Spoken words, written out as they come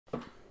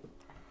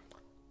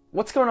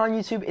What's going on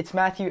YouTube? It's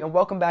Matthew and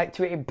welcome back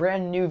to a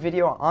brand new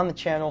video on the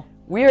channel.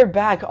 We are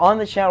back on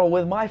the channel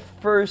with my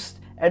first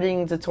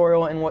editing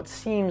tutorial in what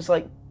seems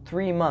like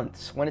 3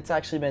 months when it's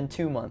actually been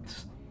 2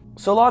 months.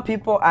 So a lot of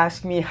people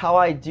ask me how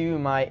I do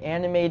my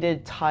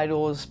animated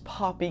titles,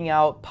 popping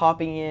out,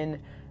 popping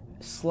in,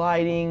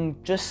 sliding,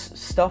 just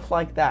stuff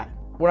like that.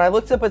 When I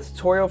looked up a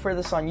tutorial for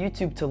this on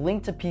YouTube to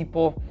link to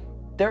people,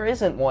 there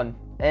isn't one.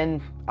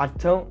 And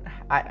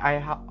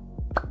I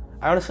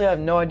honestly have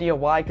no idea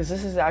why, because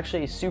this is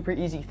actually a super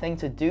easy thing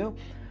to do,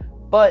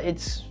 but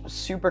it's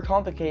super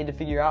complicated to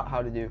figure out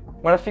how to do.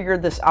 When I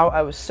figured this out,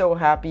 I was so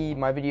happy.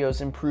 My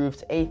videos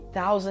improved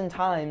 1,000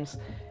 times,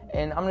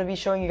 and I'm going to be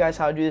showing you guys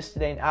how to do this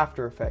today in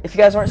After Effects. If you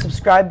guys aren't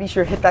subscribed, be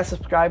sure to hit that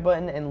subscribe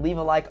button and leave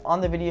a like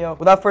on the video.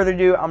 Without further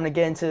ado, I'm going to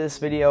get into this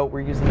video.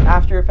 We're using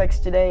After Effects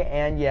today,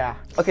 and yeah.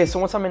 Okay, so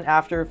once I'm in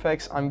After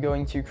Effects, I'm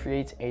going to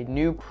create a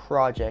new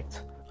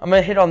project. I'm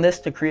going to hit on this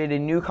to create a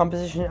new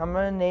composition. I'm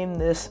going to name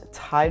this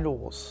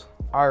Titles.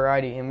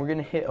 Alrighty, and we're going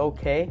to hit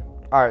OK.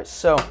 Alright,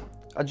 so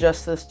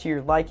adjust this to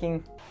your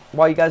liking.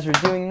 While you guys are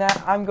doing that,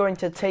 I'm going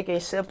to take a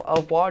sip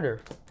of water.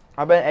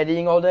 I've been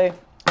editing all day,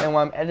 and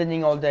when I'm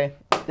editing all day,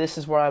 this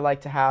is what I like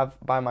to have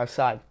by my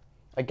side,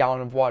 a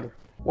gallon of water.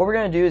 What we're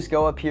going to do is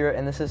go up here,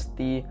 and this is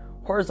the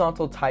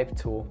horizontal type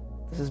tool.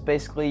 This is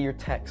basically your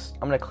text.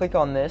 I'm going to click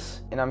on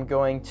this, and I'm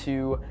going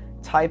to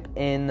type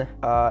in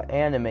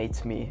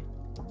Animate Me.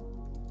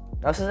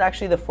 Now this is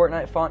actually the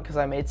Fortnite font because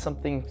I made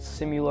something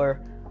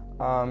similar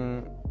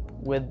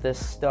with this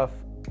stuff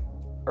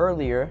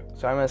earlier.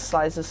 So I'm going to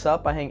size this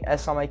up by hitting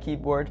S on my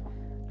keyboard,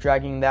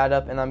 dragging that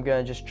up, and I'm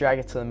going to just drag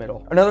it to the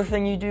middle. Another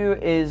thing you do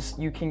is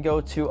you can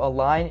go to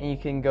Align, and you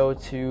can go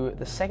to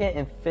the second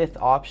and fifth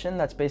option.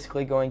 That's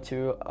basically going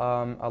to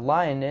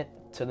align it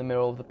to the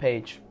middle of the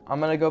page.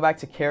 I'm going to go back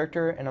to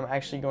Character, and I'm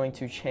actually going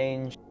to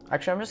change...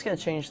 Actually, I'm just going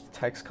to change the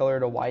text color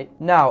to white.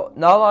 Now,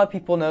 not a lot of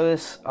people know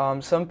this.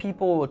 Some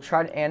people will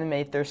try to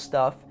animate their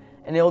stuff,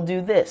 and it'll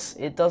do this.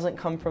 It doesn't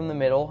come from the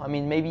middle. I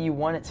mean, maybe you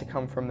want it to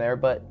come from there,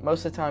 but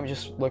most of the time it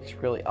just looks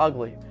really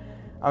ugly.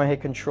 I'm going to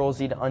hit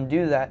Control-Z to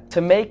undo that.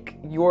 To make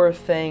your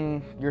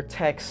thing, your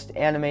text,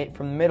 animate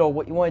from the middle,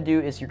 what you want to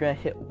do is you're going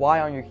to hit Y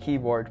on your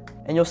keyboard,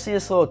 and you'll see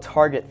this little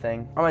target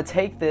thing. I'm going to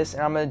take this,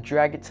 and I'm going to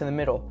drag it to the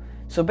middle.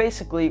 So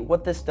basically,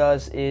 what this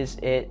does is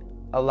it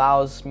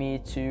allows me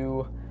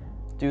to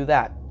do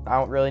that. I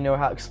don't really know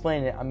how to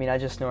explain it. I mean, I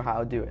just know how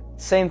to do it.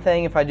 Same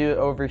thing, if I do it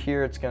over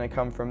here, it's going to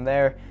come from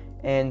there,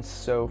 and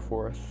so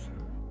forth,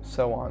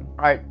 so on.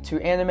 Alright,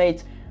 to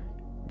animate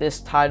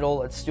this title,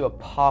 let's do a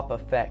pop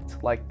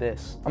effect like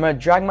this. I'm going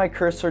to drag my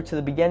cursor to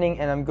the beginning,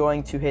 and I'm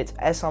going to hit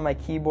S on my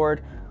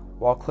keyboard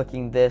while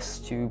clicking this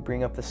to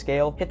bring up the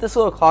scale. Hit this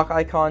little clock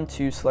icon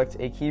to select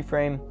a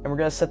keyframe, and we're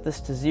going to set this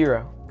to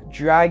 0.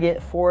 Drag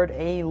it forward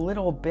a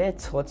little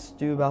bit, let's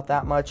do about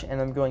that much,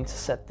 and I'm going to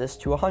set this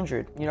to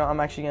 100. You know, I'm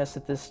actually going to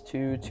set this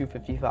to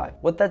 255.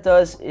 What that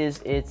does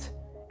is it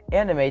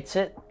animates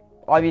it.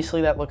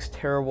 Obviously that looks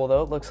terrible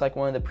though. It looks like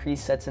one of the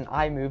presets in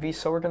iMovie,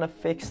 so we're going to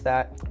fix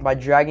that by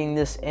dragging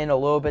this in a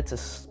little bit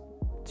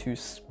to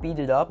speed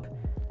it up.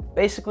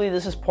 Basically,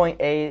 this is point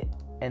A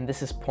and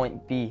this is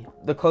point B.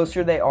 The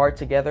closer they are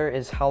together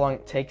is how long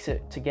it takes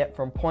it to get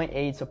from point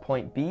A to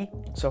point B.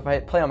 So if I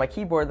hit play on my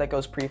keyboard, that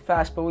goes pretty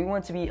fast, but we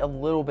want it to be a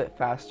little bit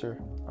faster.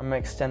 I'm gonna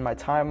extend my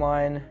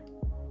timeline,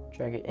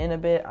 drag it in a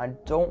bit. I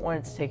don't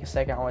want it to take a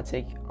second, I want it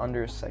to take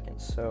under a second,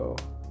 so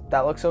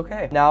that looks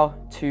okay. Now,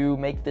 to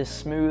make this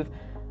smooth,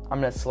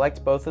 I'm gonna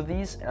select both of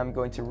these, and I'm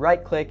going to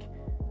right click,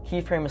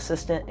 keyframe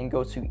assistant, and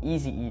go to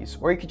easy ease,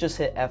 or you could just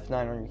hit F9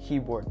 on your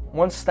keyboard.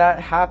 Once that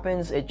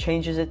happens, it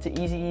changes it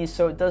to easy ease,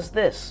 so it does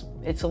this.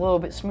 It's a little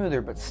bit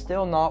smoother, but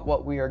still not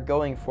what we are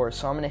going for.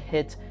 So I'm going to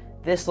hit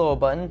this little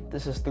button.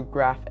 This is the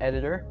graph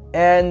editor,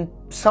 and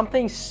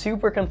something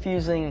super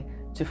confusing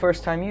to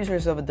first time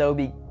users of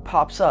Adobe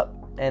pops up,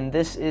 and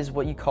this is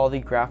what you call the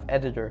graph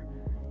editor.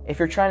 If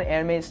you're trying to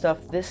animate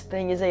stuff, this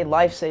thing is a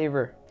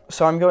lifesaver.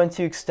 So I'm going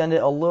to extend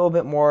it a little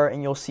bit more,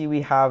 and you'll see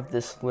we have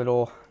this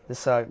little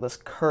this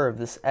curve,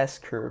 this S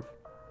curve.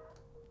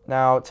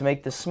 Now, to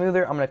make this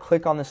smoother, I'm going to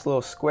click on this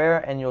little square,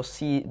 and you'll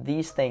see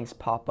these things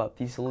pop up,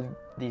 these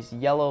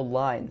yellow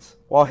lines.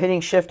 While hitting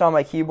Shift on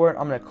my keyboard,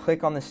 I'm going to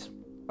click on this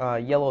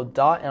yellow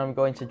dot, and I'm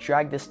going to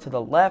drag this to the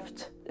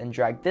left and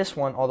drag this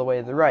one all the way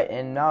to the right,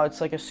 and now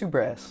it's like a super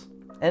S.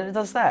 And it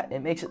does that. It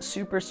makes it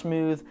super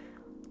smooth,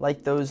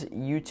 like those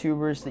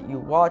YouTubers that you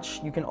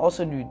watch. You can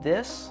also do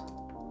this.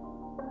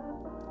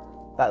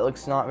 That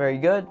looks not very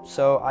good,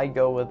 so I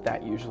go with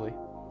that usually.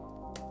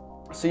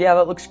 So yeah,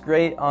 that looks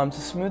great. To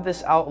smooth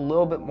this out a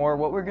little bit more,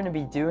 what we're going to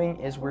be doing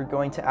is we're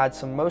going to add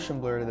some motion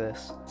blur to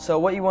this. So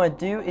what you want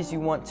to do is you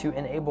want to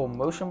enable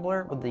motion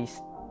blur with these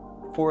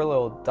 4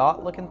 little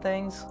dot looking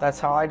things.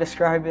 That's how I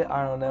describe it,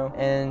 I don't know.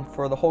 And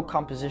for the whole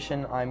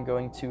composition, I'm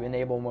going to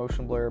enable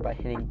motion blur by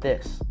hitting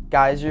this.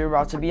 Guys, you're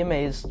about to be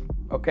amazed.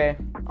 Okay,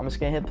 I'm just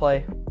going to hit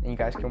play and you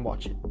guys can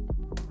watch it.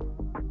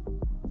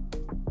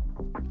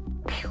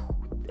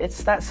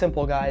 It's that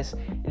simple, guys.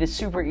 It is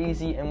super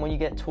easy, and when you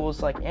get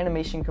tools like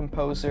Animation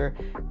Composer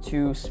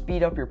to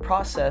speed up your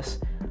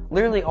process,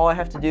 literally all I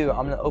have to do,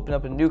 I'm gonna open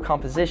up a new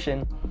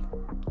composition.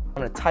 I'm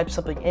gonna type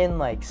something in,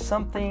 like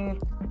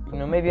something, you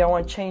know, maybe I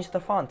want to change the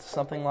font to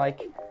something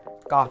like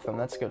Gotham.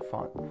 That's a good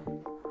font.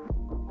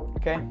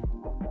 Okay,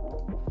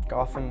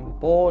 Gotham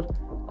bold,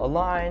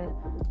 align,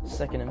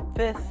 2nd and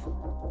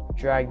 5th,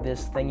 drag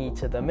this thingy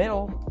to the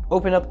middle,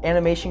 open up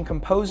Animation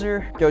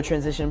Composer, go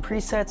Transition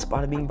Presets,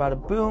 bada bing bada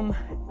boom,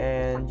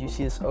 and you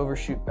see this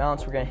overshoot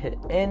bounce, we're gonna hit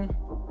in.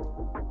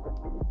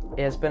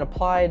 It has been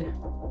applied,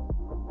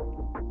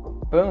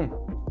 boom.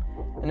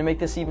 And to make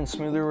this even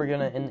smoother, we're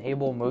gonna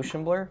enable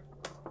motion blur.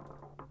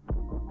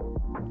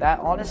 That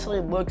honestly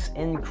looks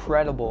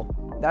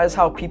incredible. That is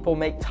how people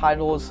make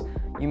titles.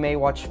 You may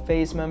watch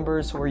Phase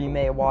members, or you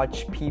may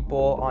watch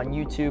people on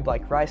YouTube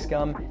like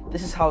RiceGum.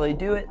 This is how they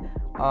do it.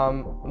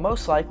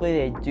 Most likely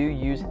they do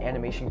use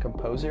Animation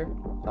Composer,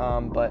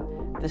 but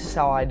this is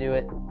how I do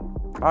it.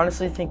 I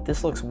honestly think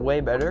this looks way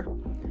better.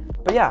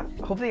 But yeah,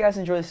 hopefully you guys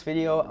enjoy this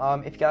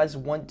video. If you guys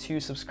want to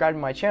subscribe to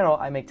my channel,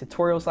 I make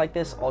tutorials like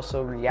this,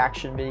 also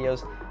reaction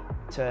videos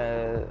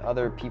to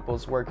other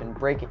people's work and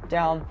break it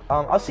down.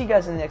 I'll see you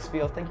guys in the next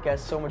video. Thank you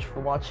guys so much for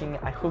watching.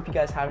 I hope you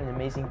guys have an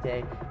amazing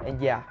day,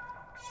 and yeah,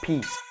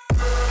 peace.